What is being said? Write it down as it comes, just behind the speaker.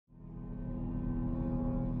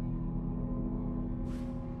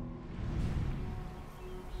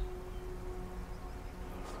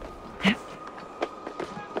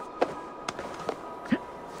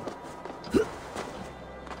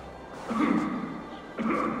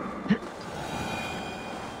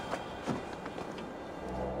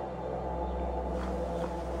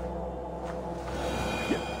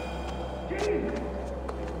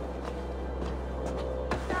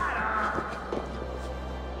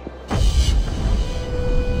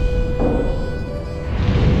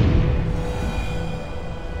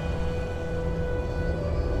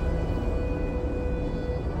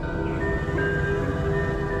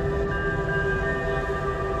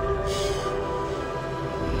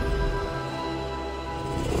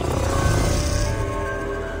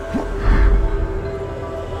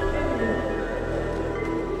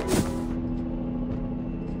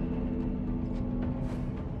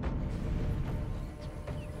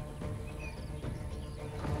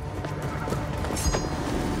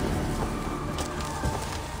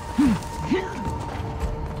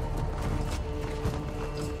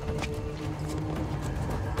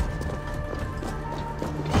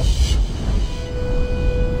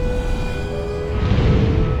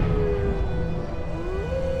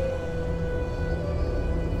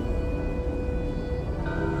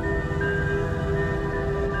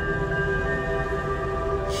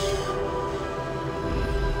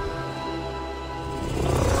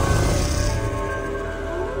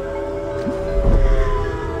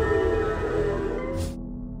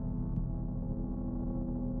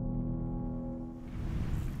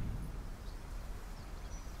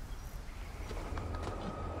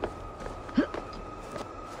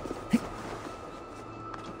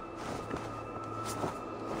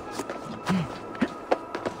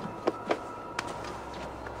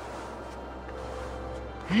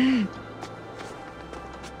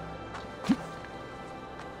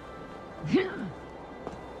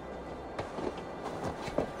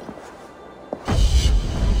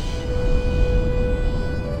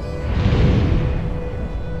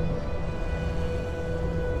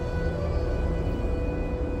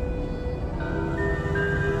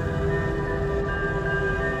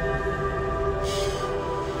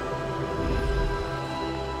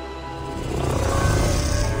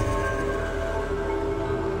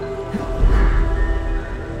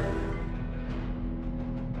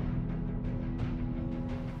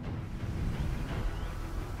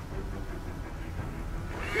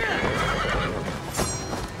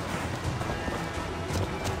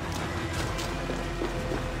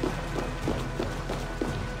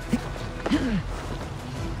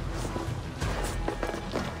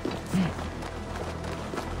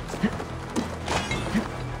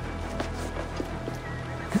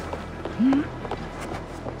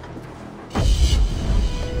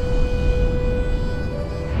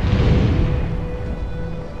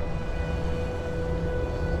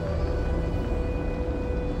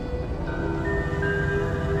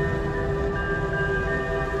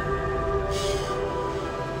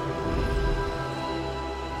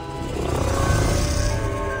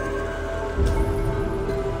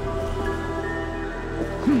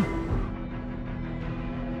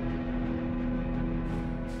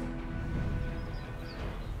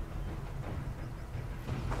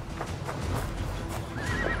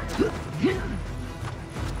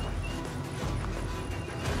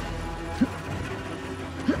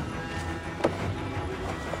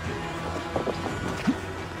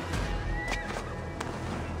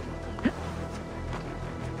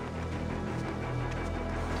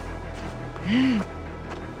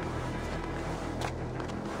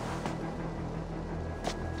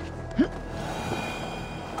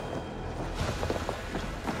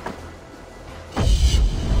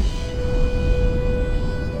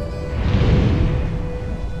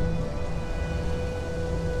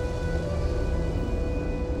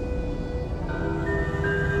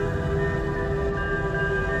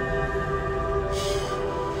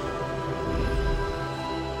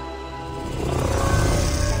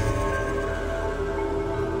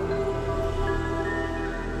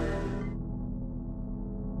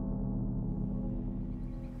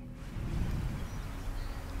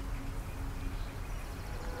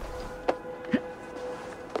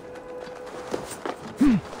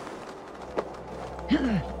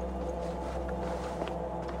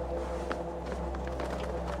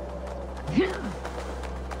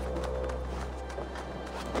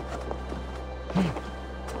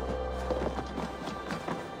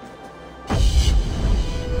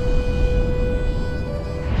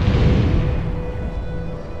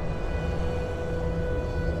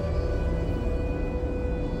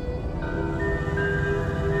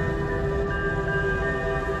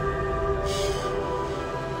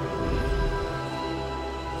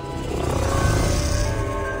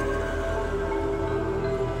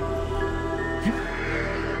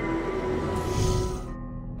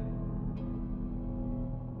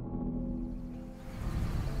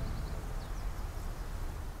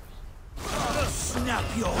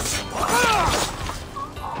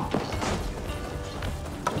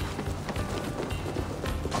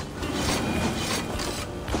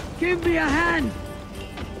Give me a hand!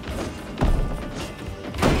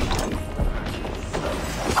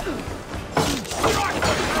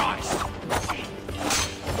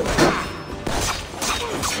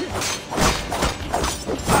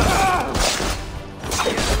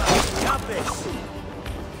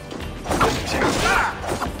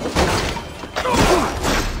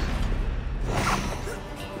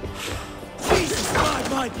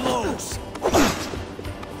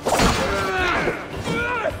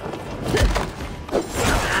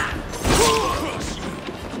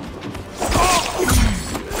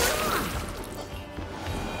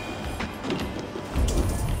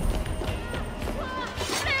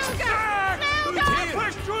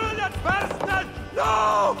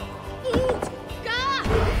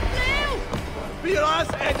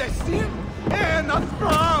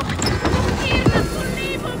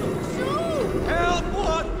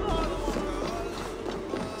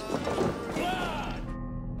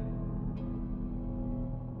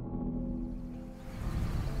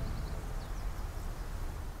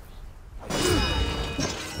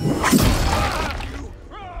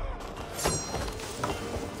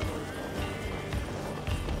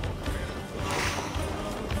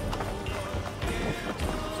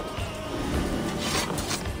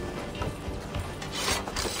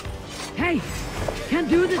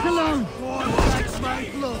 Do this alone. My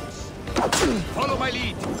clothes. Follow my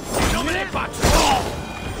lead. Nominate Batch.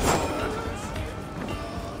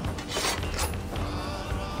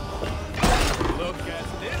 Look at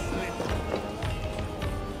this.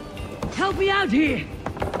 Help me out here.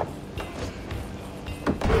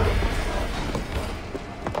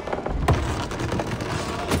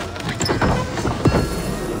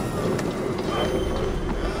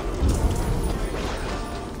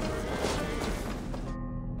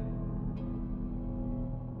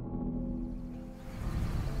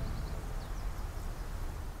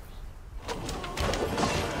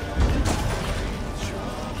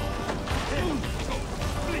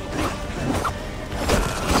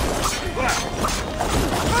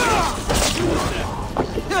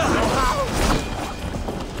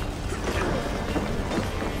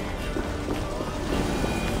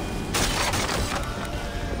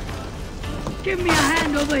 Give me a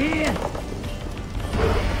hand over here!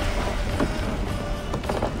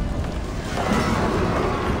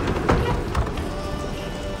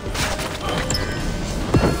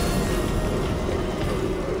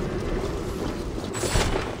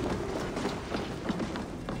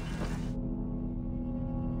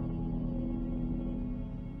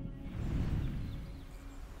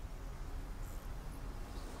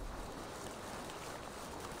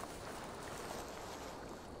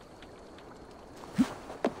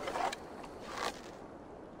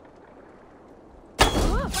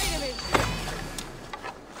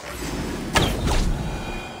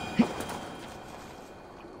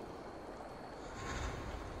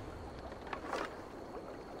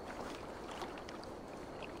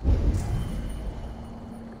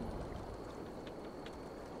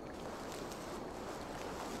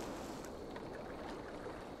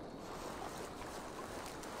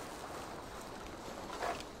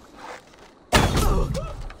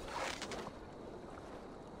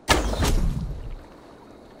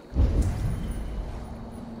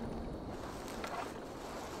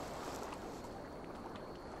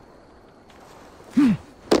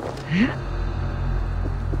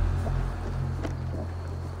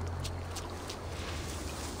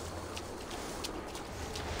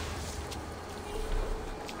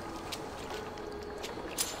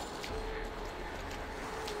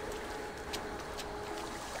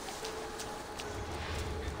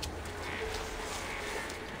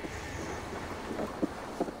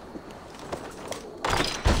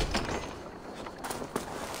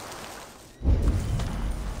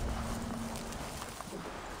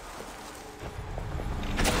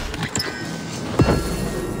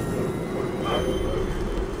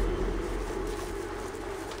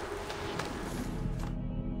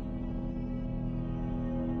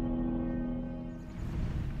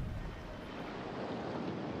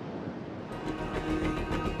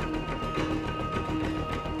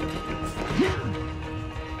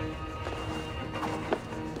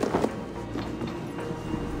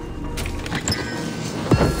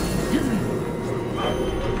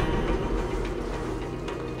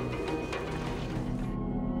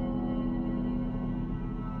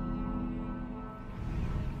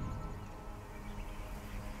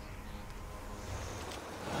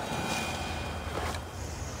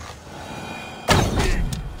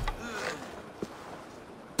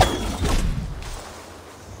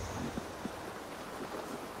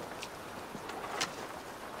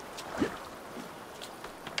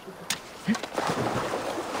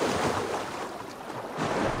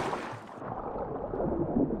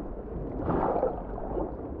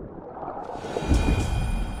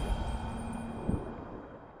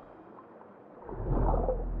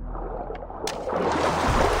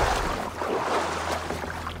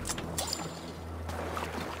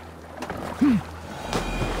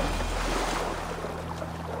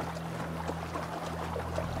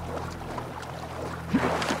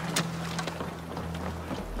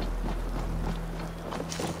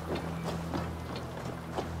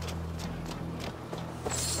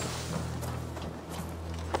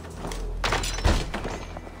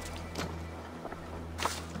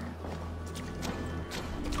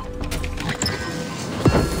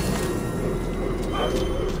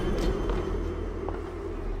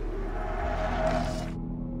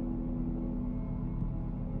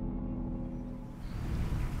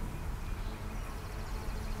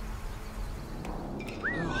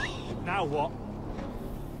 Now what?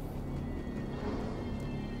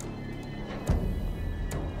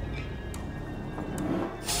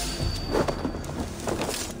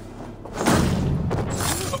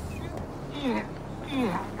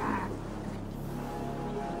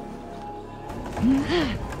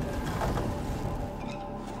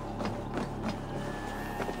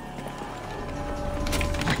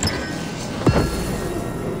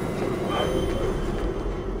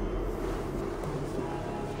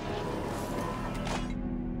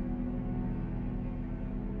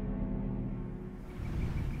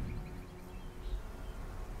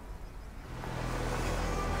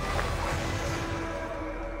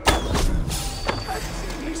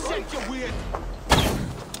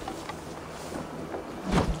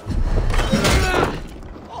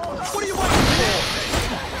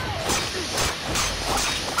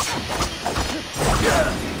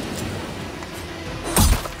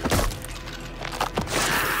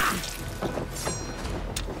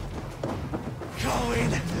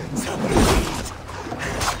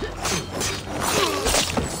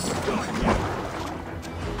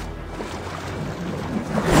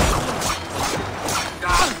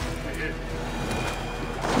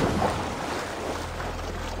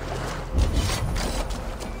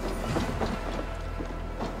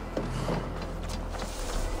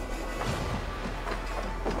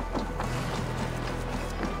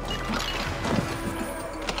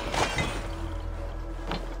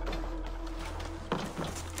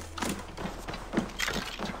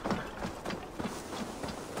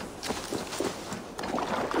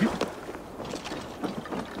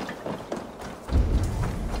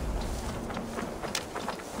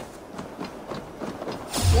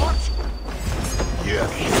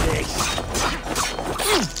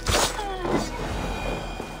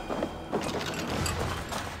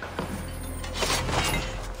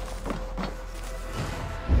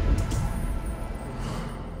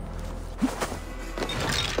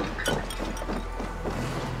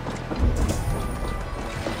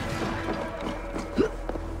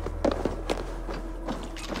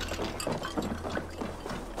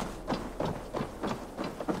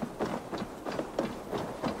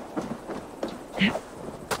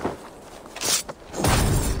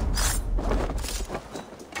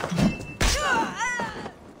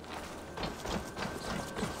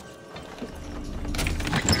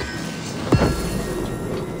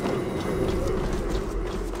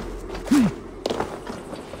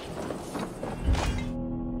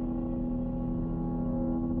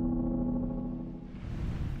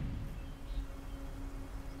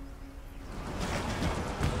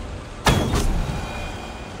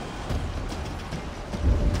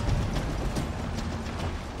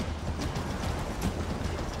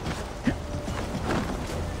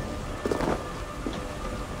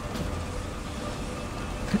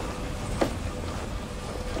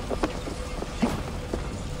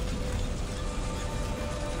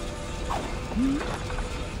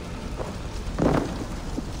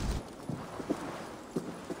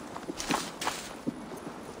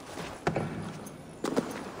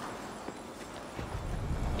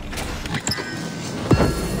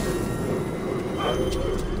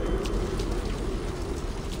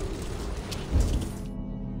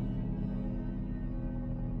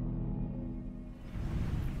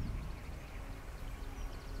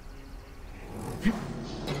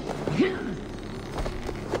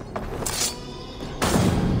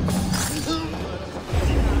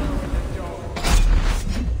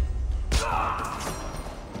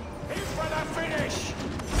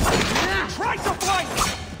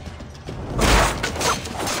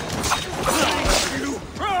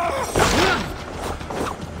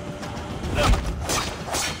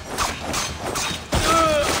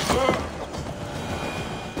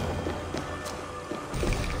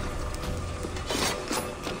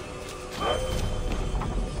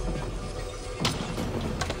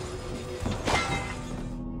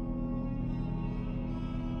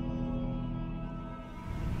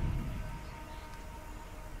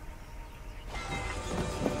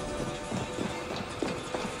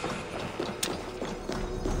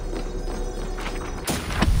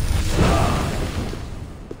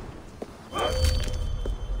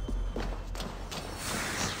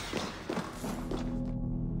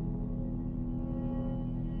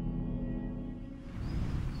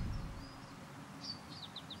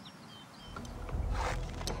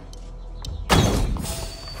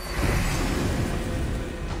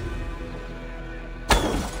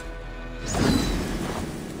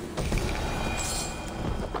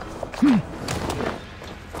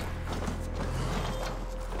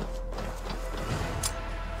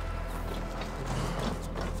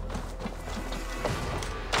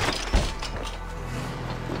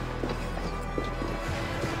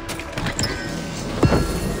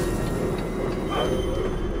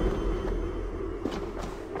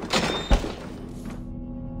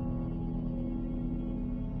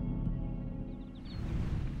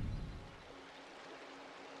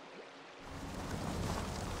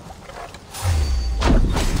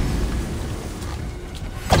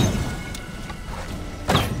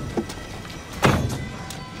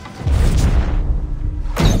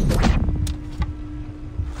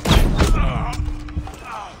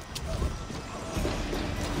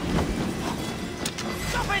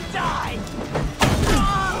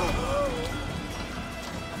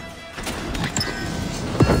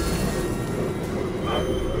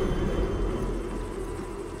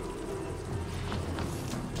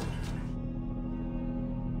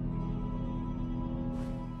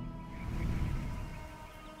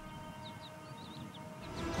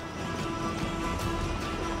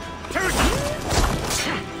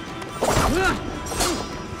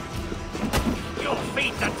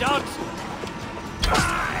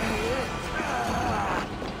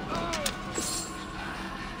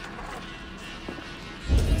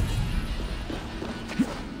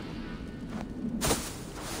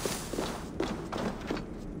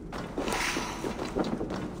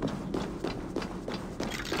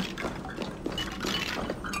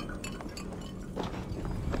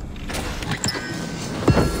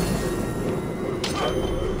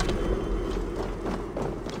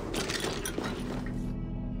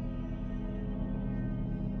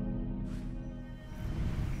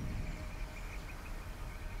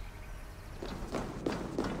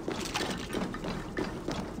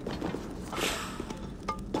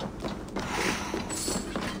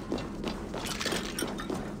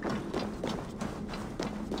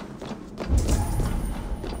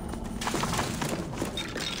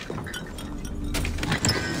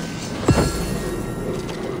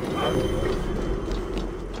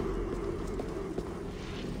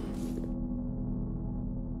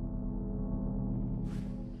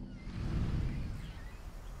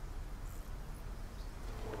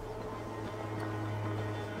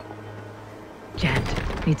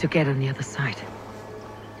 Need to get on the other side.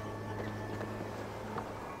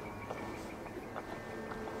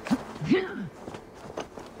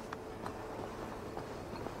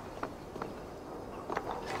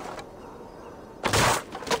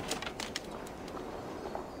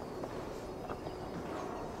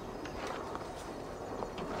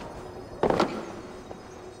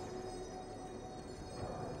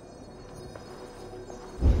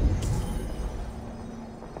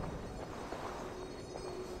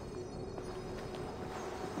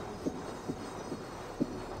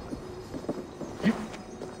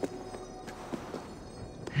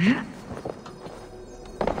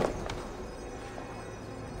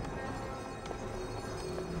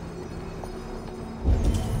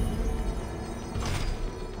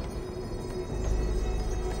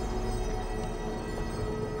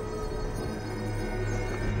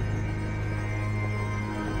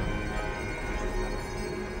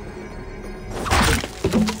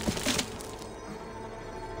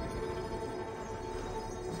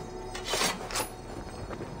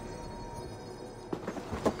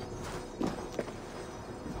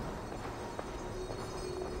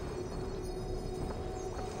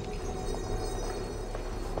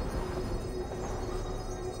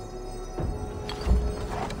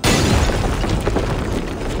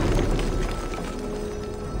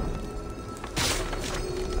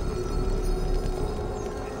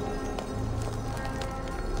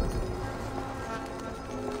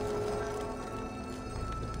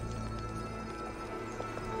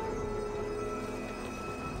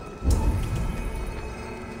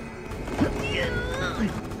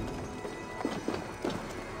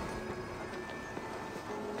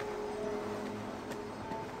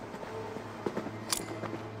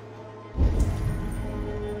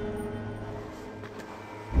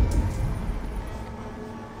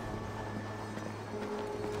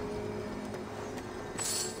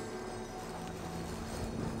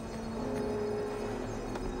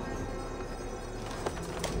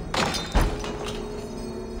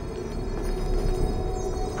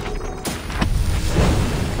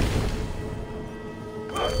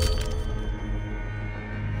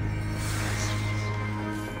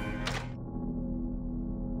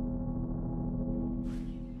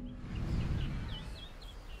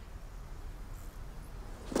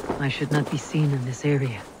 I should not be seen in this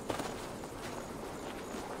area.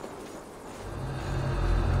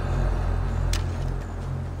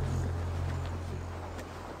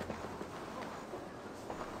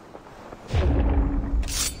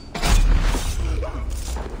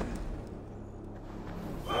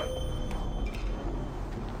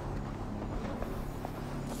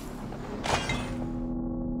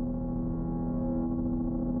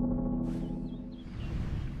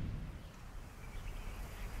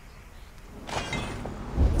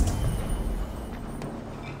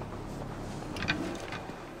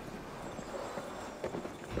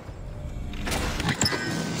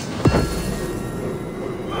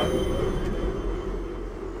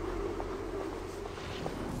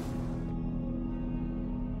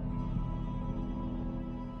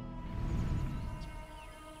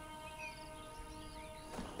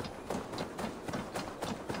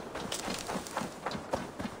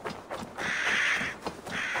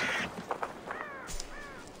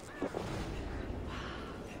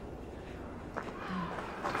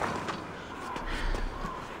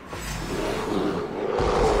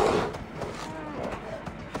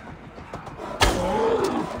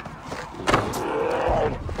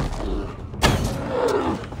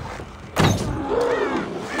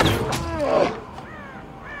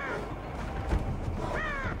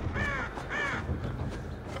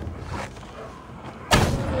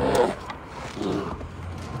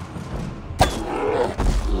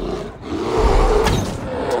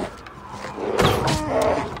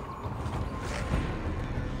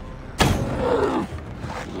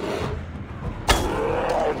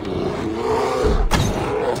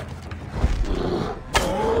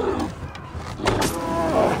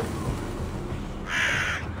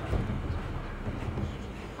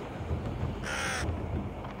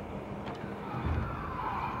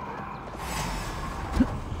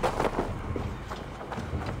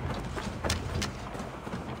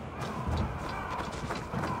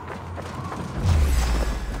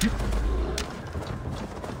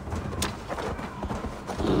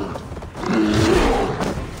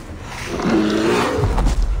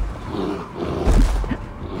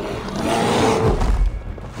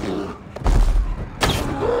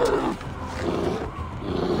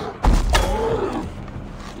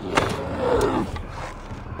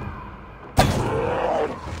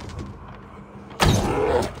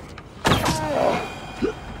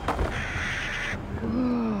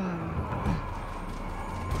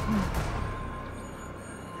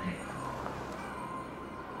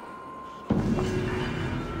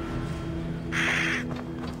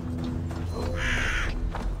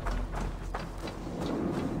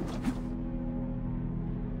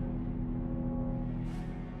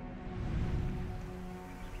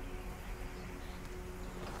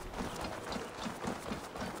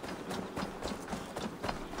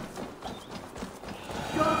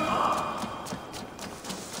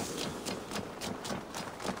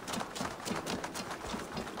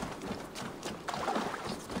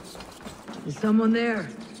 Is someone there?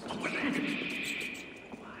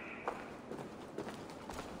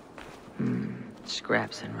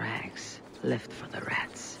 Scraps and rags, left for the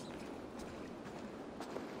rats.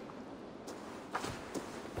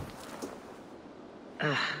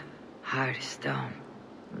 Ugh, hard as stone.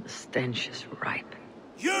 The stench is ripe.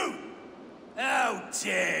 You! How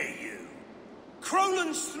dare you!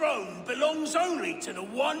 Crolan's throne belongs only to the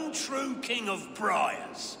one true King of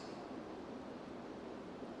Briars.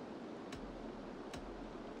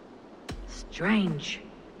 Strange.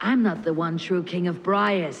 I'm not the one true King of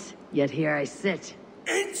Briars, yet here I sit.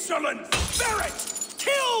 Insolent spirit!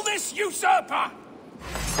 Kill this usurper!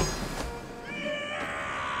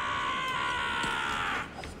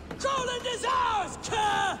 Crolan is ours,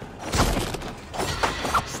 cur!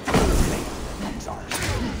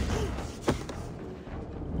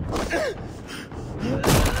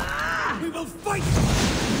 We will fight!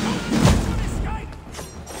 No escape!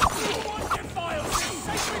 No one defiles this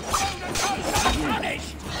sacred throne and goes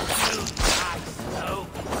unpunished! You die slow!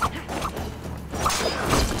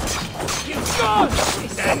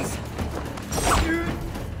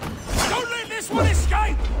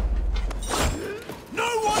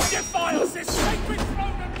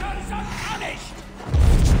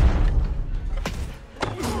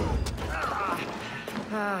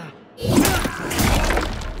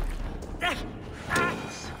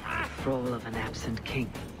 Role of an absent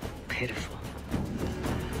king. Pitiful.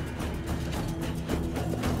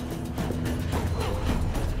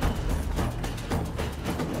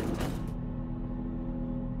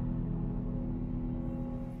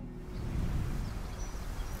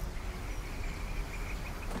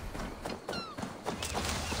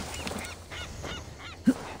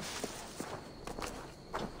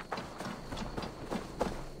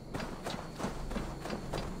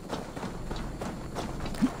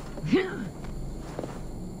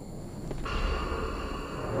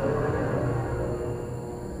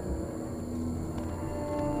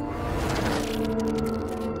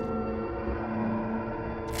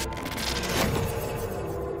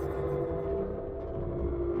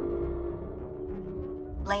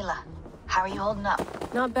 Layla, how are you holding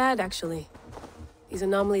up? Not bad, actually. These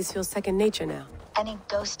anomalies feel second nature now. Any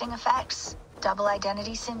ghosting effects? Double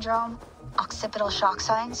identity syndrome? Occipital shock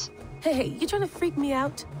signs? Hey, you trying to freak me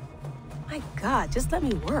out? My God, just let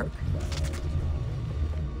me work.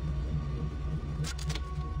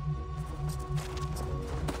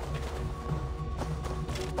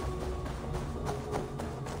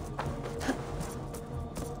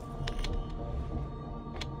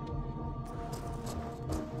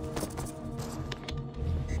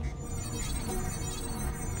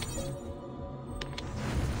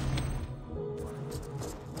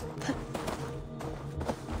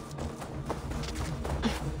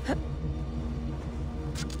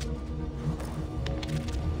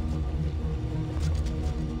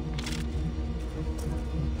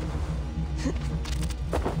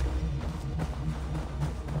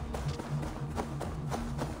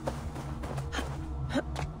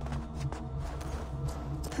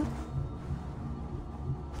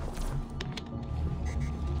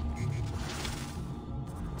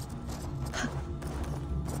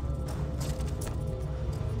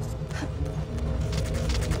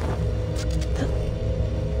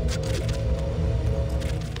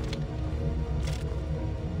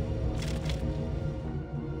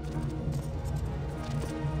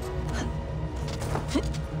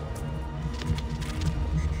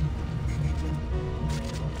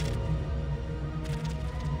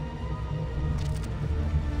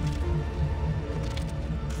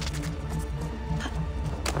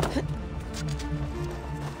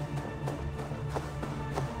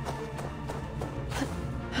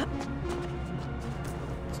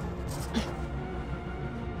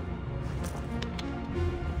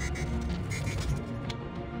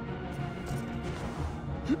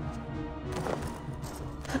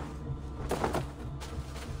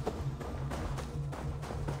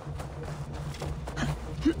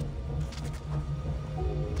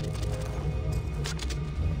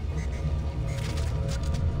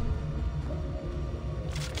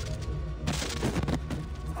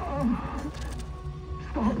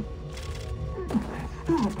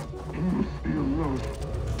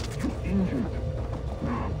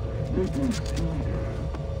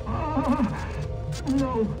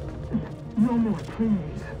 No more,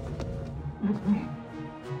 please. Let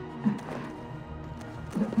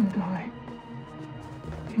me die.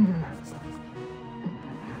 Here.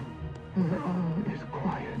 Where all is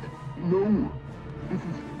quiet. No! This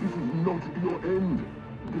is not your end.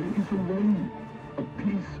 There is a way. A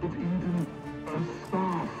piece of Eden, a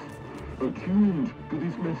staff, attuned to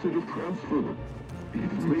this method of transfer.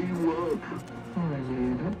 It may work. I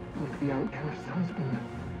made up with the outcast's husband.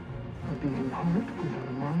 A beating heart without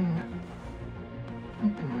a mind. Do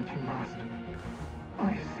what you must.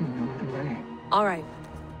 I see no other way. All right.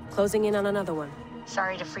 Closing in on another one.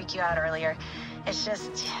 Sorry to freak you out earlier. It's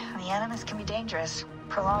just, the Animus can be dangerous.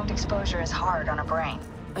 Prolonged exposure is hard on a brain.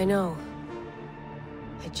 I know.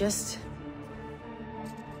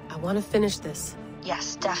 I want to finish this.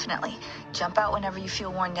 Yes, definitely. Jump out whenever you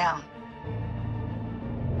feel worn down.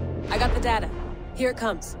 I got the data. Here it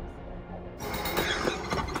comes.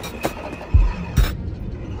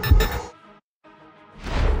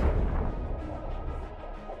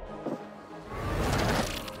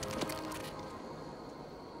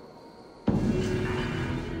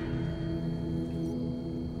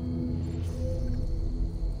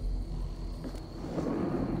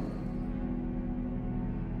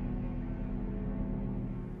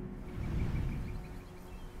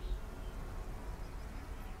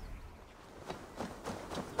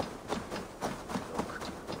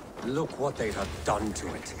 Look what they have done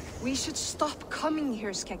to it. We should stop coming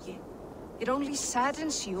here, Skeggy. It only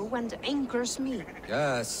saddens you and angers me.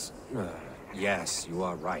 Yes. Yes, you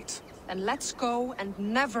are right. Then let's go and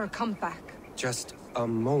never come back. Just a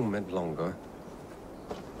moment longer.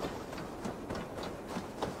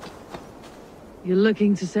 You're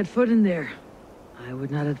looking to set foot in there. I would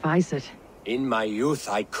not advise it. In my youth,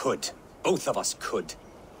 I could. Both of us could.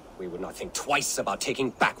 We would not think twice about taking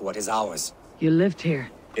back what is ours. You lived here.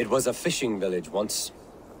 It was a fishing village once.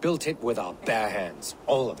 Built it with our bare hands,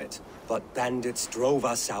 all of it. But bandits drove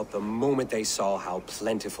us out the moment they saw how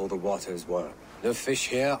plentiful the waters were. The fish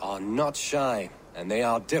here are not shy, and they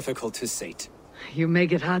are difficult to sate. You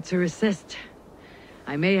make it hard to resist.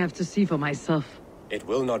 I may have to see for myself. It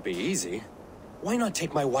will not be easy. Why not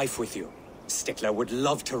take my wife with you? Stickler would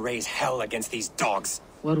love to raise hell against these dogs.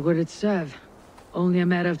 What would it serve? Only a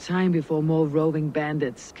matter of time before more roving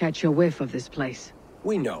bandits catch a whiff of this place.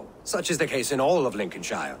 We know. Such is the case in all of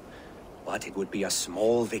Lincolnshire. But it would be a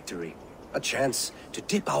small victory. A chance to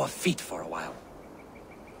dip our feet for a while.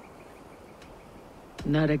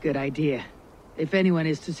 Not a good idea. If anyone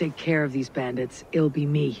is to take care of these bandits, it'll be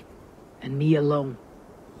me. And me alone.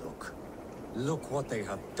 Look what they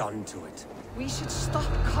have done to it. We should stop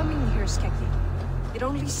coming here, Skeggy. It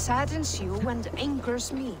only saddens you and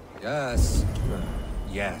angers me. Yes.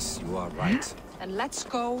 Yes, you are right. And let's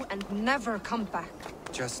go and never come back.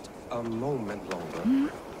 Just a moment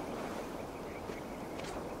longer.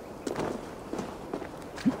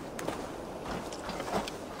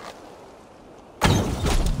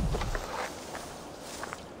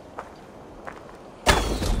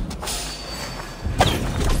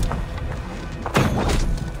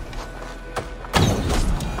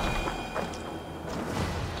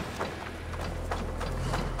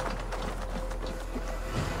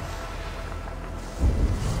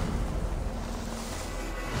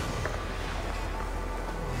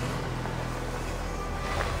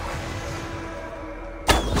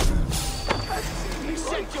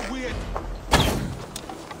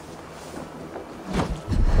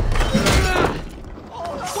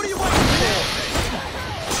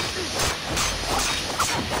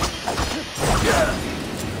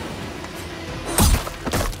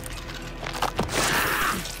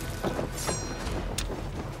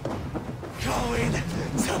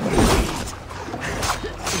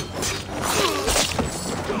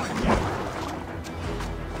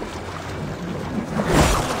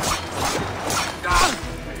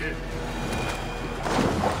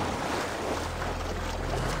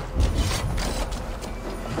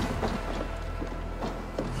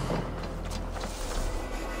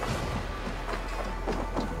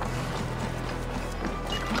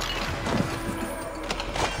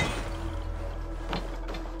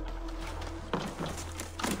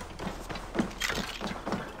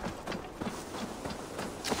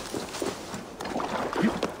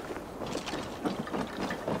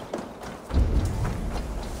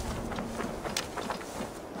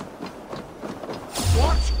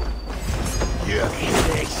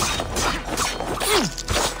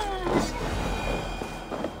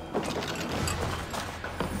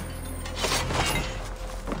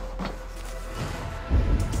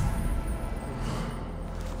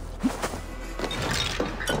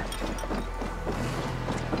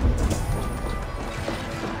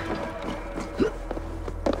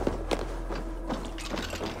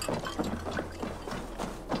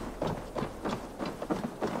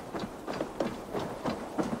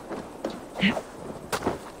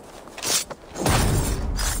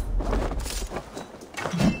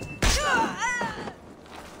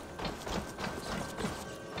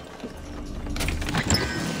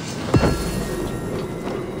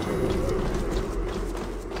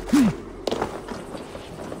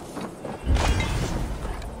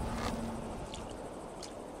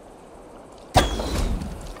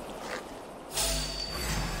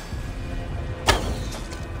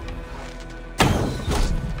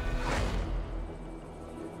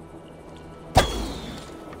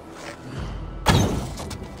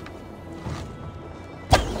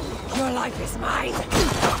 Your life is mine!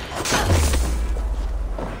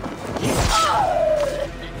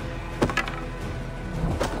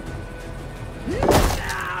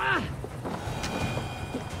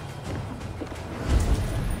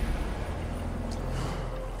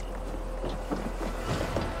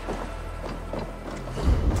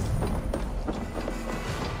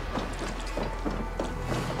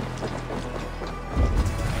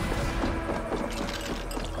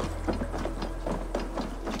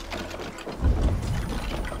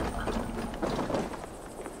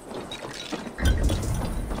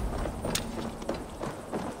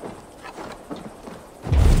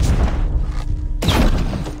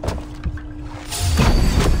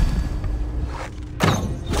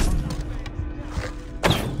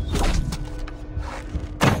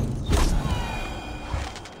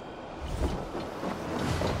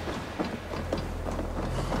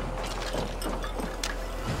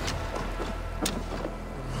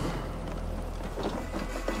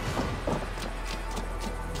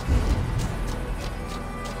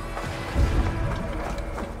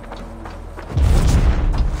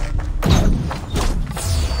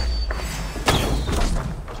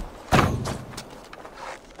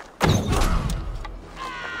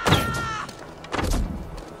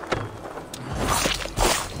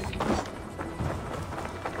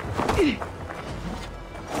 Bid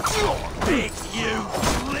you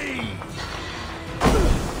bleed!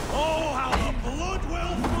 Oh, how the blood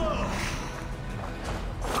will flow!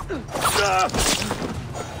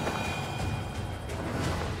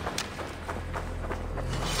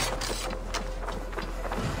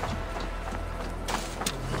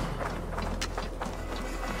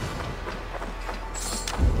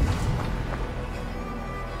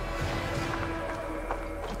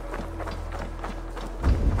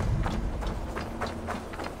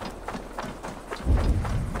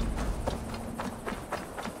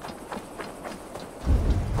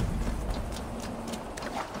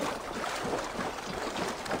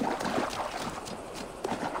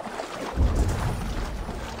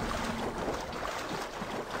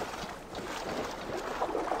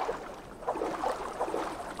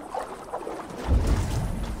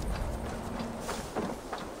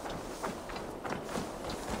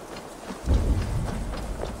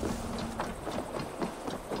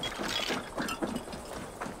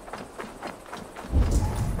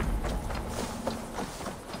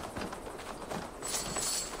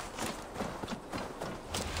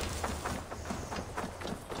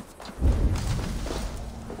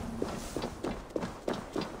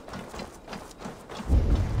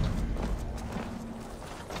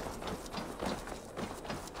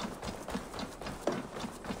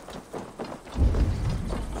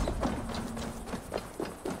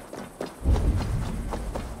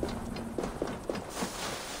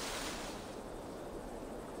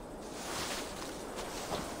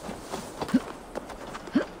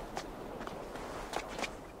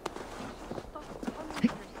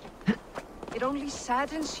 It only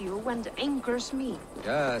saddens you when it angers me.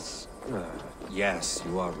 Yes. Yes,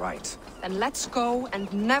 you are right. Then let's go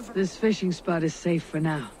and never... This fishing spot is safe for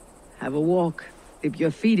now. Have a walk. Dip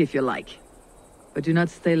your feet if you like. But do not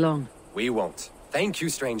stay long. We won't. Thank you,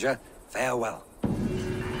 stranger. Farewell.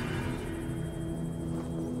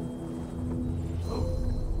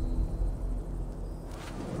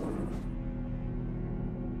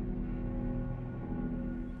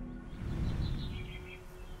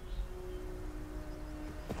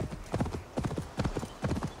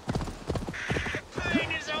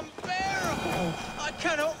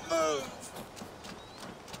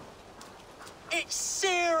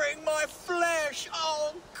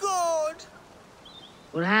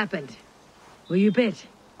 What happened? Were you bit?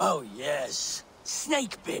 Oh, yes.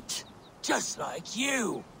 Snake bit. Just like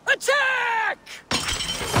you. Attack!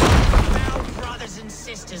 Now brothers and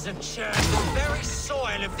sisters have churned the very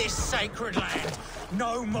soil of this sacred land.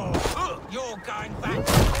 No more. You're going back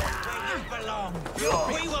where you belong.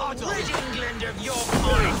 We will rid England of your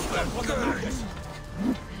kind for good.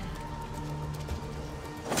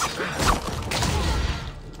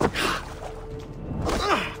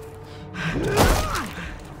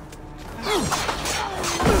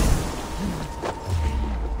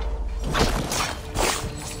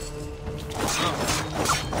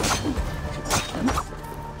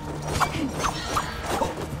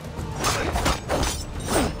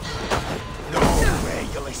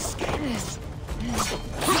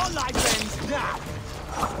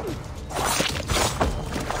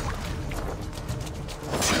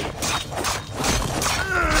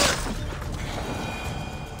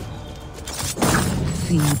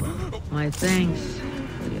 My thanks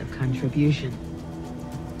for your contribution.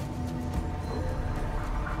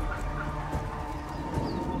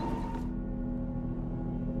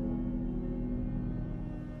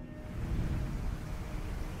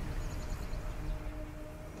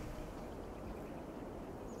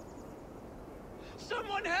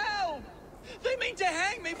 Someone help! They mean to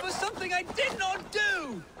hang me for something I did not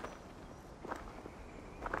do!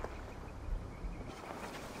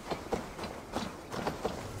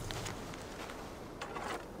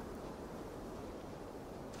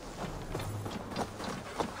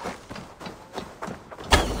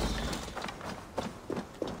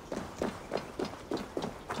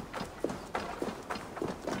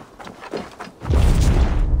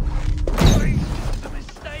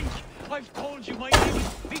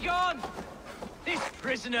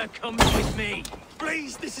 Prisoner comes with me.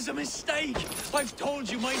 Please, this is a mistake. I've told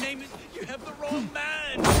you my name is... You have the wrong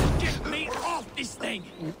man. Get me off this thing.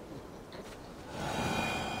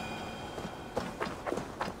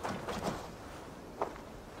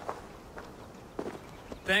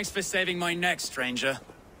 Thanks for saving my neck, stranger.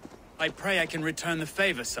 I pray I can return the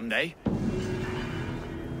favor someday.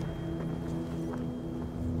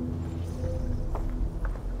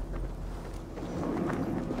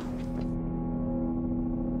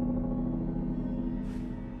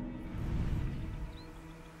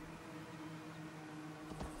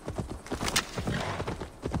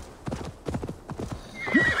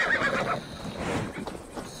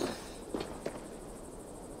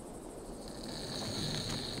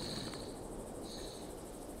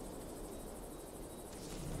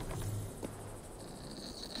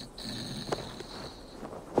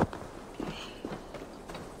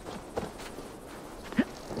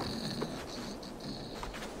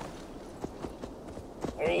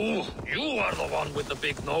 are the one with the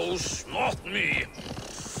big nose, not me.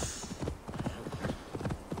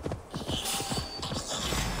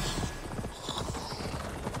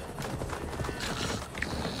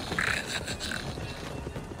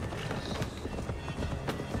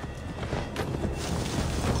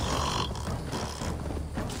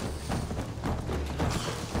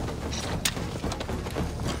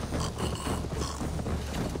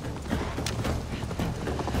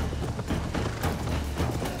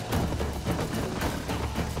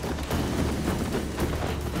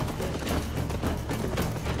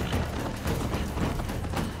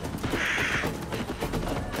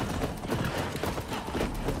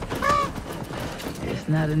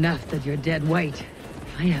 Not enough that you're dead weight.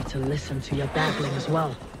 I have to listen to your babbling as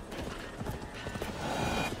well.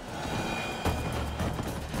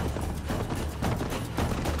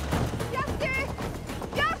 Bjarte!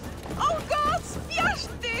 Bjarte! Oh gods!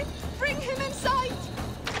 Bjarte! Bring him inside!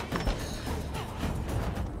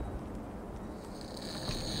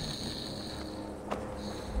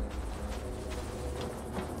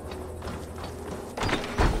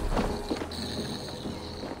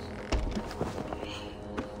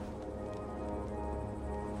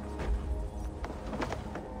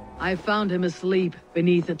 I found him asleep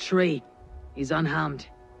beneath a tree. He's unharmed.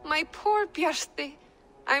 My poor Bjarte.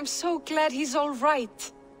 I'm so glad he's all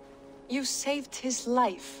right. You saved his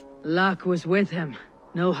life. Luck was with him.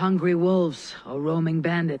 No hungry wolves or roaming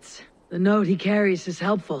bandits. The note he carries is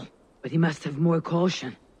helpful, but he must have more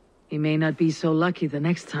caution. He may not be so lucky the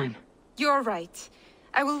next time. You're right.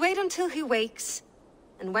 I will wait until he wakes.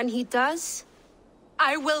 And when he does,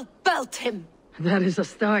 I will belt him. That is a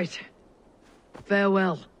start.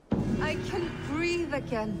 Farewell. I can breathe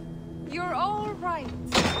again. You're all right.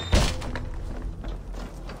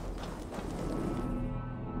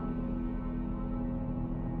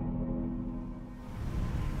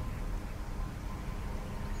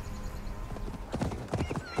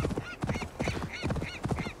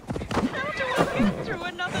 How do I get through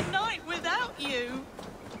another night without you?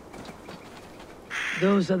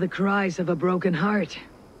 Those are the cries of a broken heart.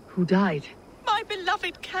 Who died? My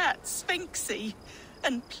beloved cat, Sphinxie.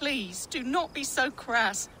 And please, do not be so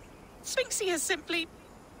crass. Sphinxie has simply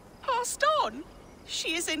passed on.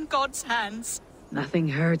 She is in God's hands. Nothing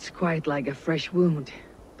hurts quite like a fresh wound.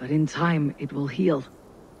 But in time, it will heal.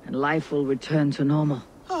 And life will return to normal.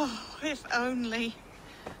 Oh, if only.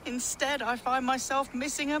 Instead, I find myself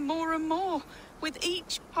missing her more and more, with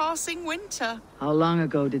each passing winter. How long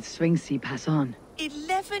ago did Sphinxie pass on?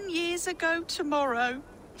 11 years ago tomorrow.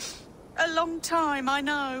 A long time, I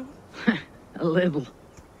know. A little.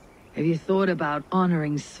 Have you thought about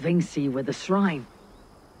honoring Sphinxie with a shrine?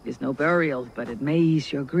 There's no burial, but it may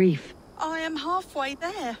ease your grief. I am halfway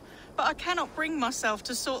there, but I cannot bring myself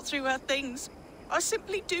to sort through her things. I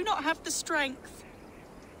simply do not have the strength.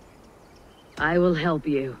 I will help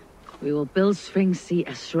you. We will build Sphinxie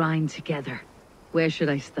a shrine together. Where should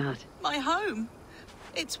I start? My home.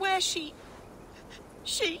 It's where she...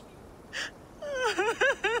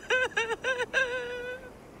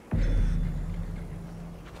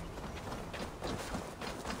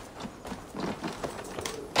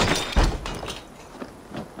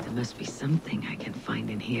 There must be something I can find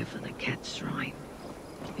in here for the cat shrine.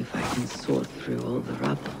 If I can sort through all the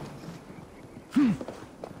rubble.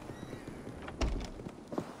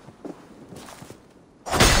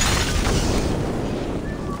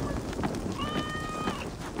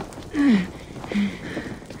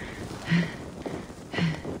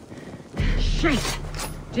 Shit!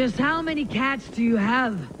 Just how many cats do you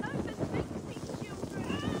have?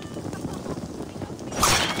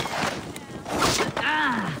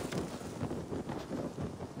 Ah!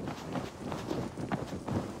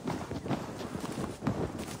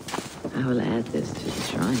 I will add this to the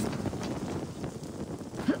shrine.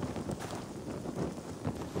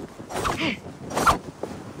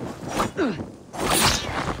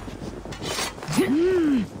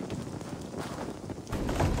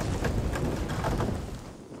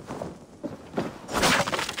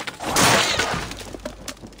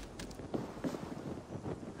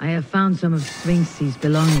 I have found some of Sphinxie's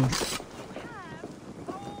belongings.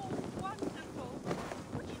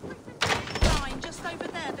 Just over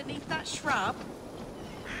there beneath that shrub.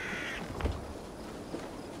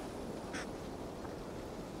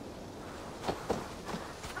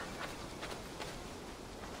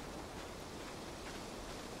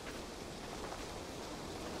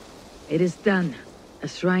 It is done. A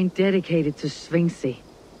shrine dedicated to Sphinxie.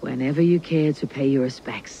 Whenever you care to pay your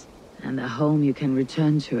respects. And a home you can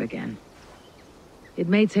return to again. It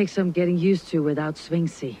may take some getting used to without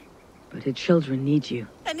Sphinxie, but her children need you.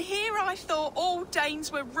 And here I I thought all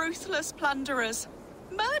Danes were ruthless plunderers,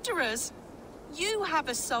 murderers. You have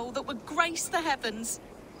a soul that would grace the heavens.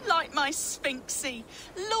 Like my Sphinxy.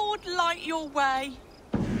 Lord, light your way.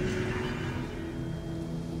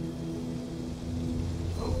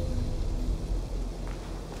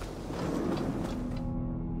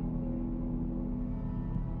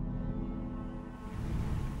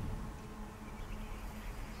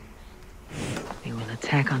 They will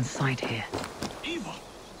attack on sight here. Eva!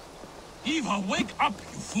 Eva, wake up,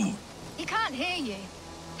 you fool! He can't hear you.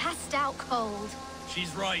 Passed out cold.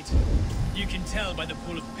 She's right. You can tell by the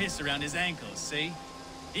pool of piss around his ankles, see?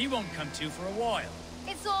 He won't come to for a while.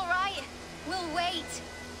 It's all right. We'll wait.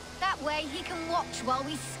 That way he can watch while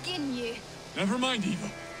we skin you. Never mind, Eva.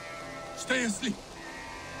 Stay asleep.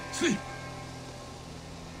 Sleep.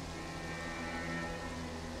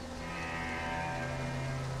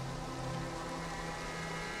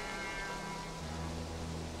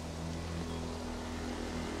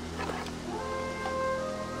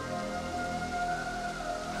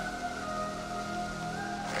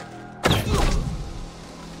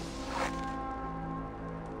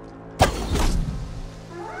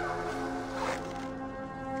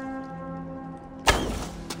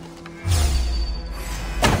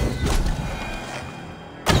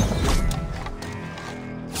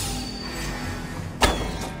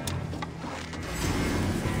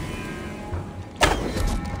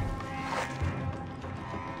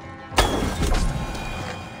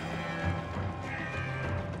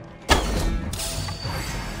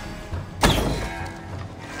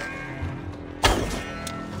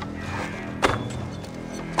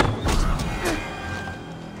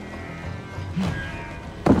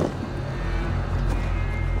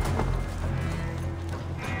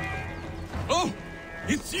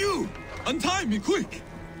 It's you! Untie me, quick!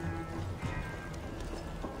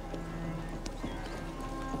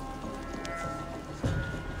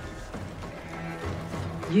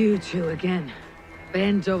 You two again.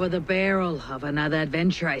 Bent over the barrel of another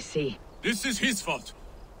adventure, I see. This is his fault.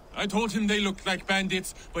 I told him they looked like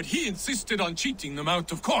bandits, but he insisted on cheating them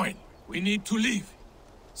out of coin. We need to leave.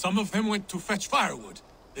 Some of them went to fetch firewood.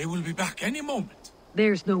 They will be back any moment.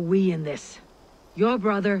 There's no we in this. Your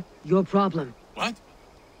brother, your problem. What?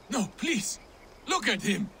 No, please. Look at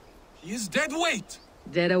him. He is dead weight.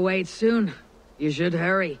 Dead await soon. You should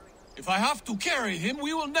hurry. If I have to carry him,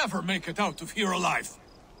 we will never make it out of here alive.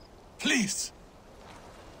 Please.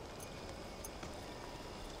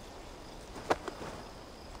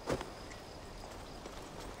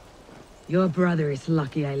 Your brother is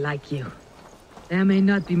lucky I like you. There may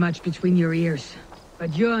not be much between your ears,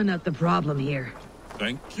 but you're not the problem here.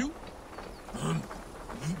 Thank you.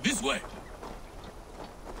 This way.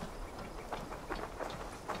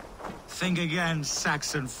 Think again,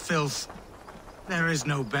 Saxon filth. There is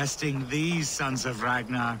no besting these sons of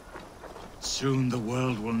Ragnar. Soon the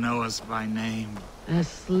world will know us by name. A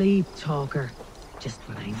sleep talker. Just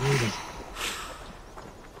what I needed.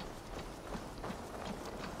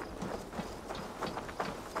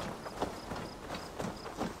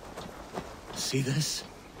 See this?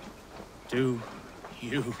 Do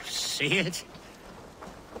you see it?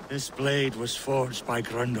 This blade was forged by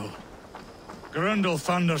Grundle. Grundle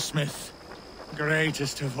Thundersmith,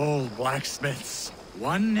 greatest of all blacksmiths.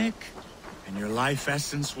 One nick, and your life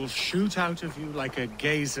essence will shoot out of you like a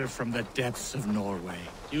geyser from the depths of Norway.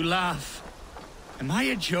 You laugh. Am I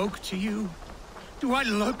a joke to you? Do I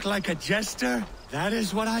look like a jester? That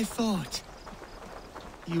is what I thought.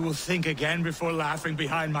 You will think again before laughing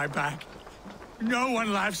behind my back. No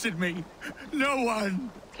one laughs at me. No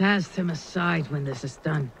one. Cast him aside when this is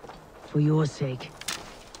done. For your sake.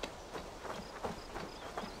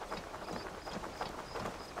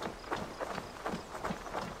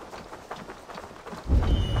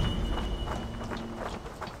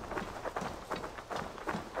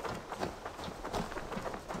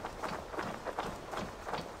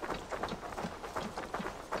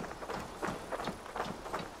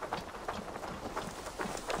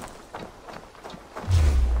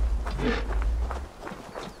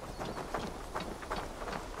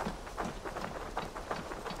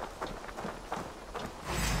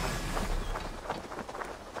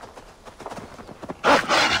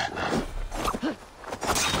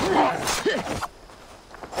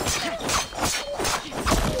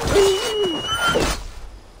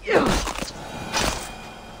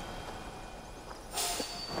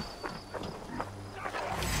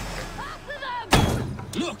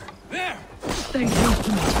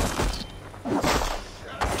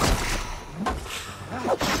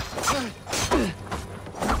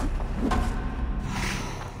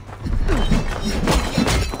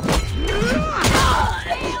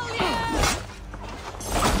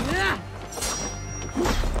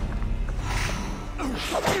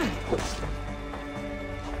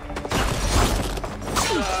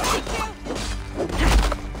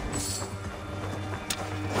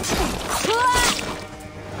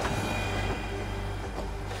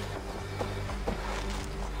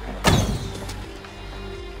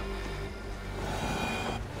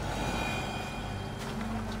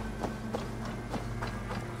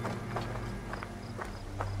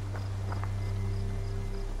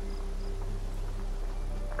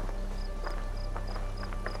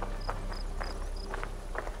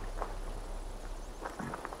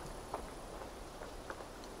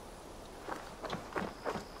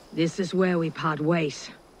 This is where we part ways.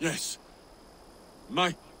 Yes.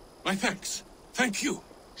 My thanks. Thank you.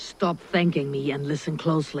 Stop thanking me and listen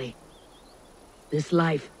closely. This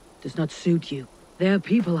life does not suit you. There are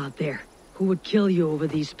people out there who would kill you over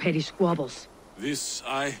these petty squabbles. This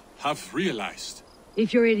I have realized.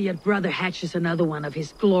 If your idiot brother hatches another one of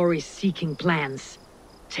his glory-seeking plans,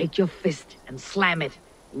 take your fist and slam it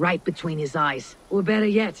right between his eyes. Or better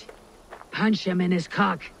yet, punch him in his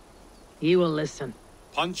cock. He will listen.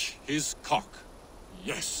 Punch his cock.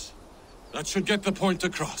 Yes. That should get the point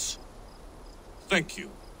across. Thank you.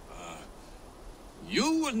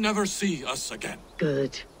 You will never see us again.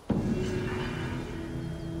 Good.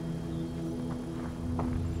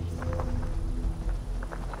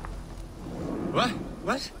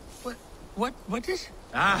 What is?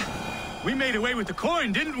 Ah, we made away with the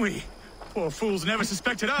coin, didn't we? Poor fools never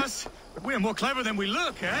suspected us. We're more clever than we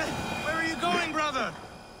look, eh? Where are you going, brother?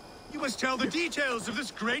 You must tell the details of this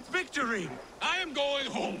great victory. I am going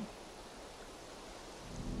home.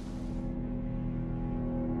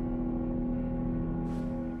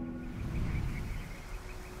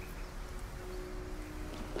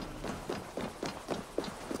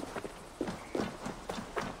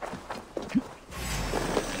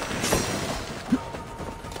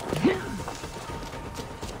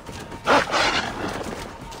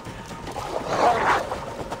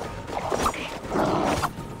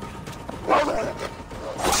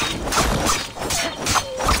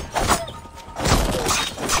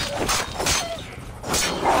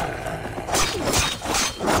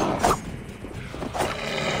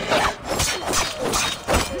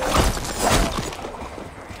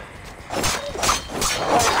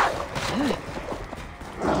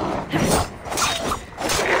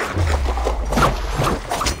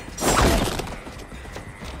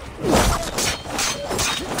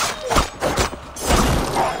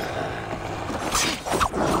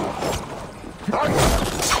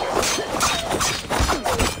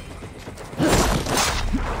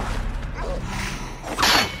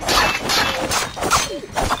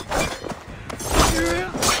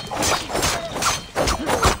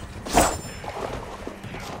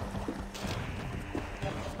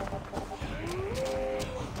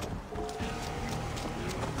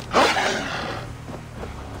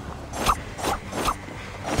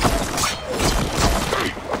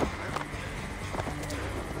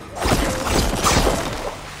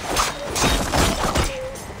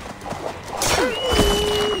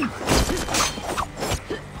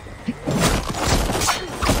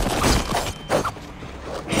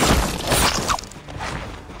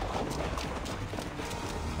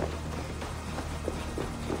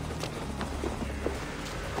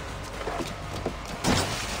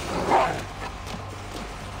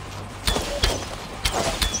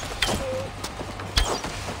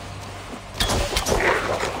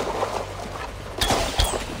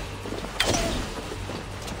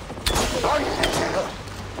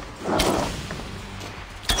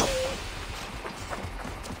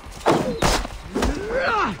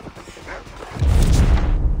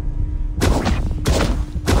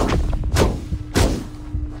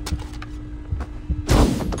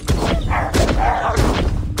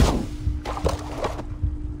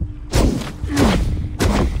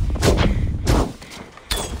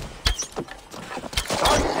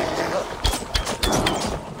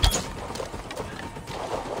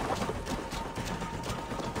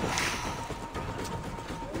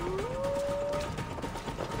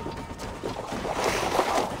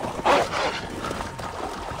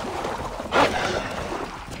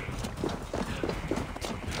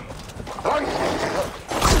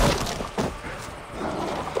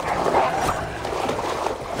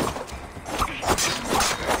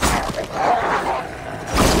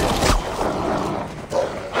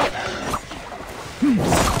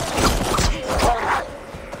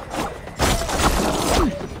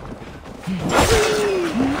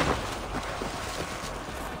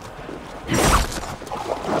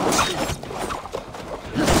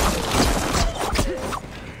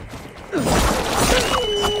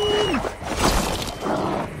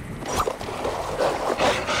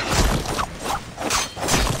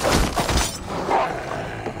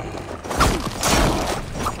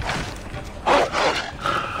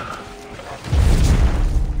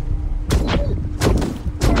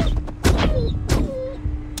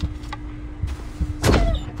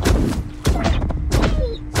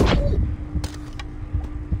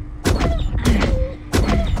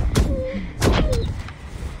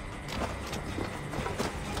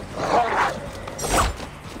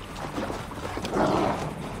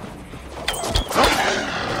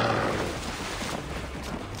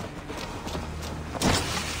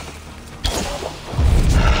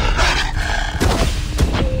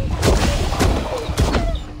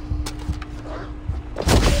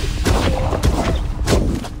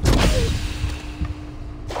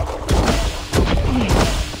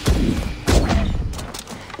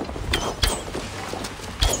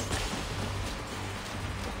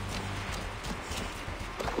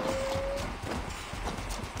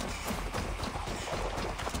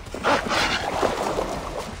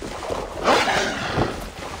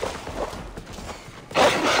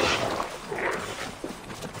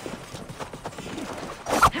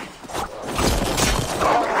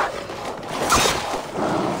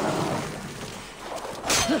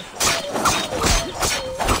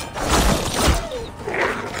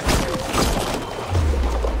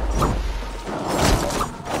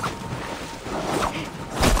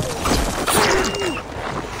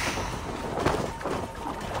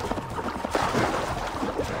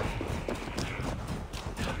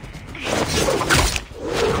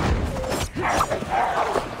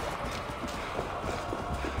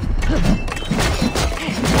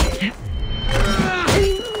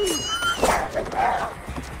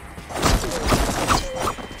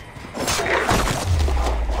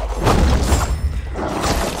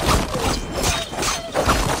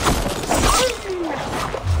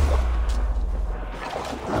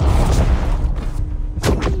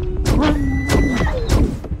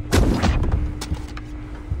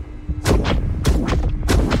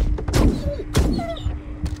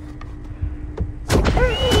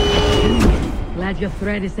 Your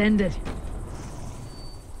threat is ended.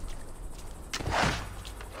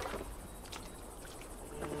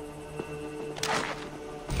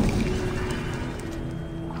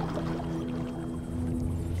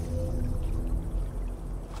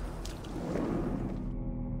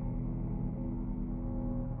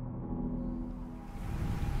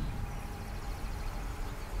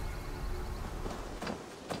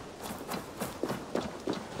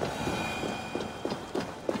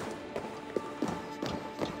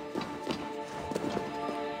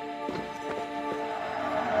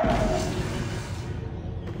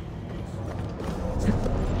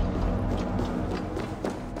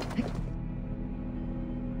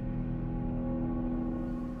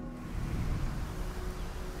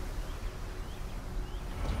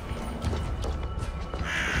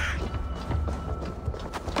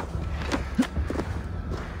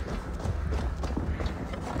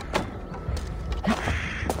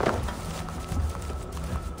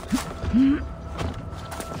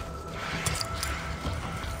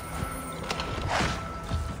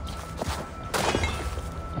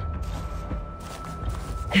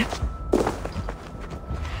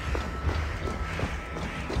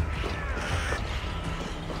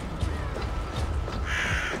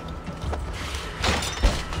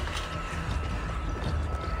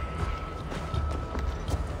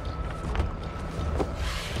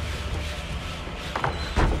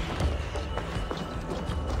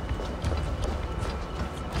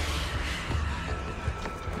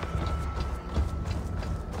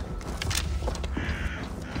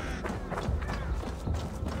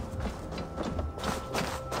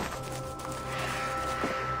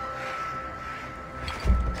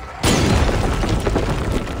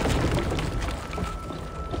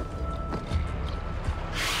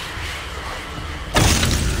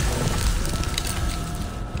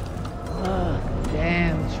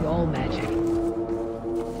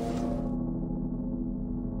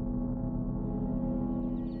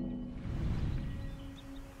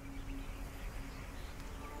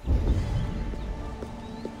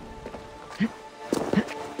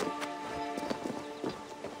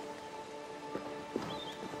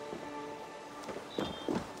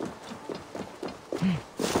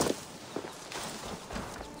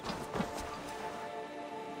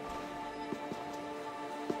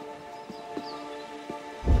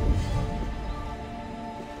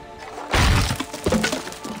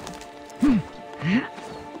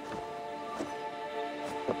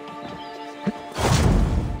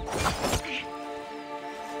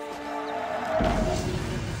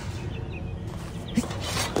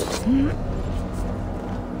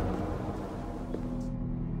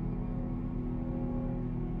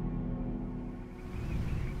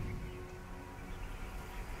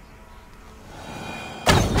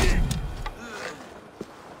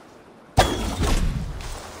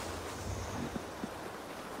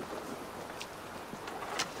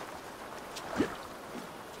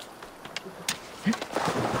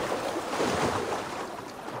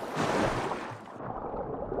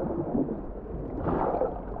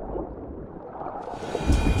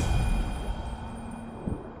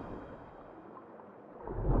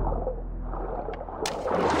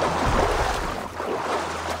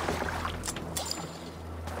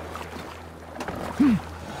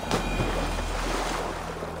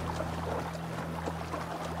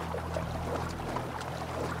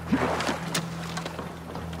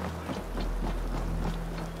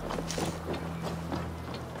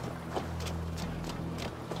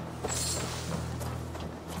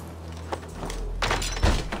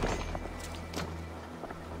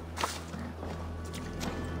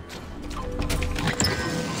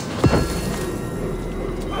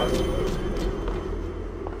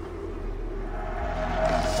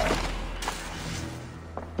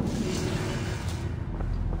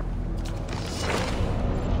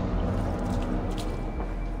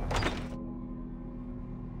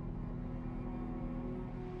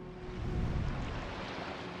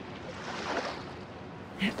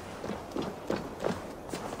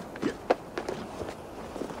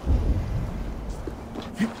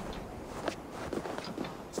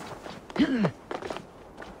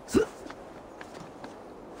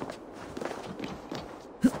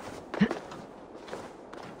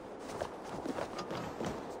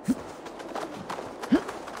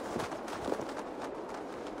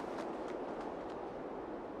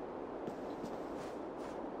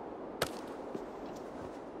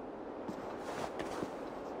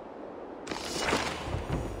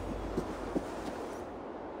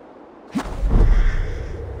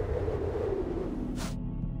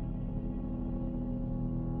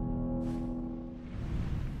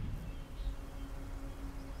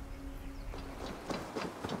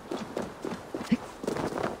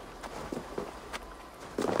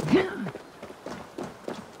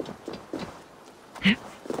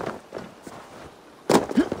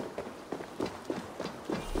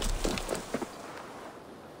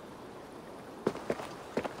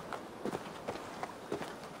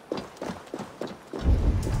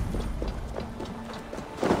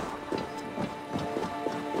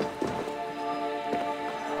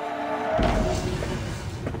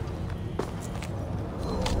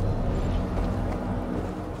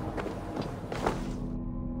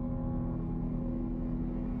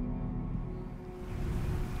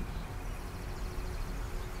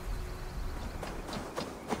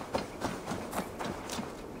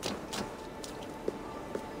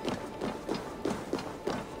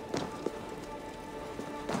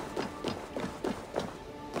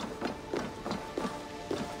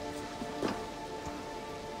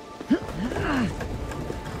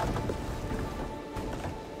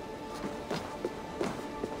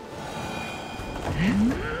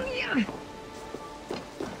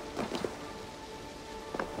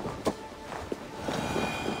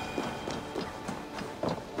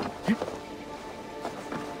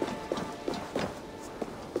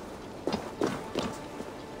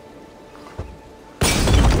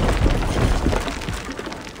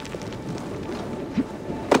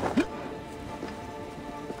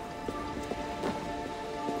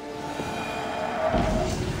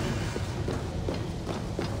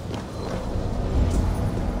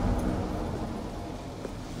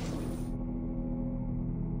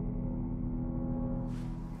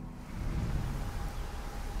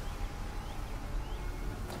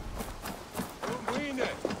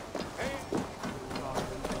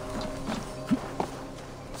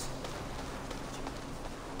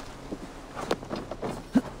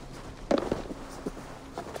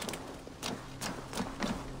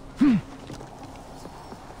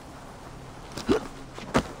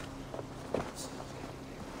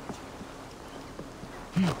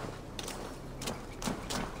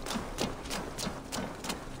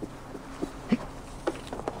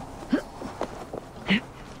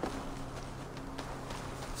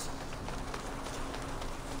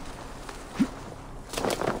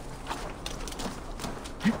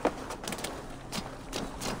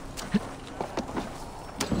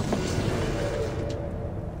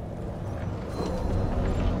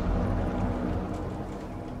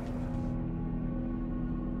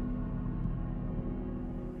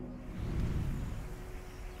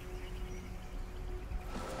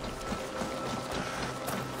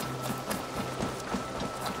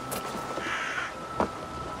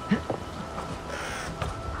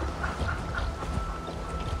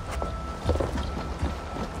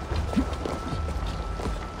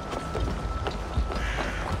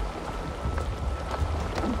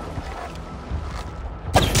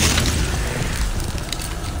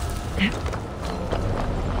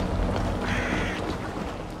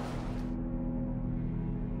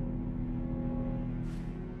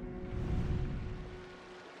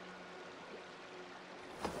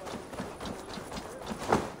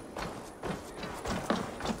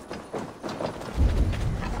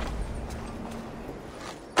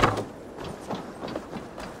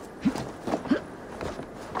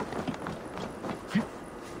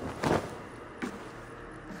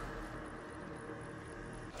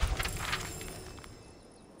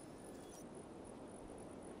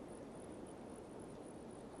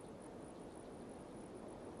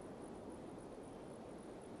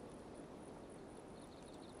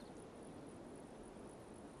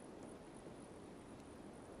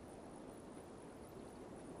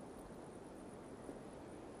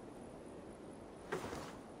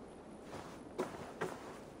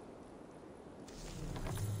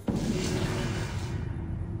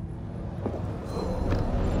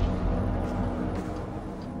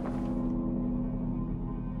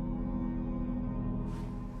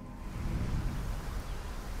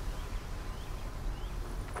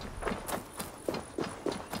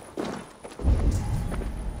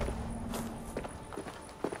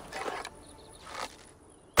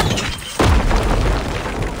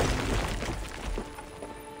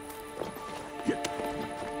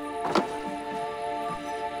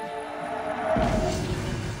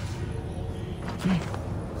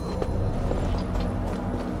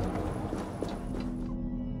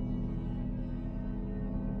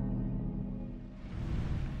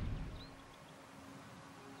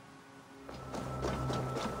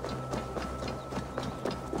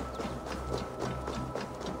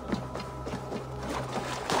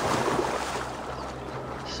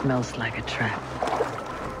 Smells like a trap.